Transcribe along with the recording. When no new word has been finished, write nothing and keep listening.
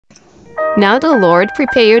Now the Lord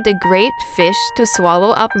prepared a great fish to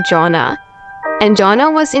swallow up Jonah. And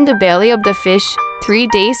Jonah was in the belly of the fish 3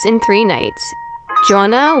 days and 3 nights.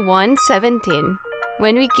 Jonah 1:17.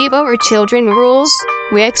 When we give our children rules,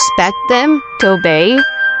 we expect them to obey.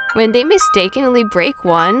 When they mistakenly break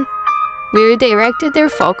one, we redirected their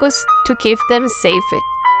focus to keep them safe.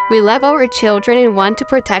 We love our children and want to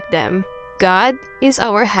protect them. God is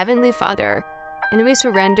our Heavenly Father, and we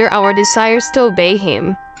surrender our desires to obey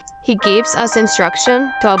Him. He gives us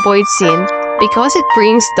instruction to avoid sin, because it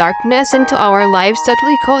brings darkness into our lives that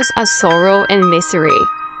will cause us sorrow and misery.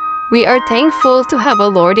 We are thankful to have a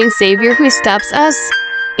Lord and Savior who stops us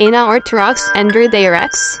in our tracks and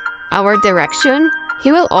redirects our direction.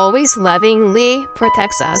 He will always lovingly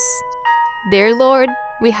protect us. Dear Lord,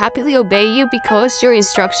 we happily obey you because your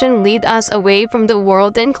instruction lead us away from the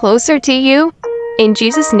world and closer to you. In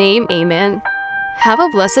Jesus' name, amen. Have a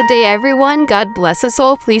blessed day, everyone. God bless us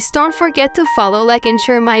all. Please don't forget to follow, like, and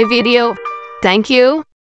share my video. Thank you.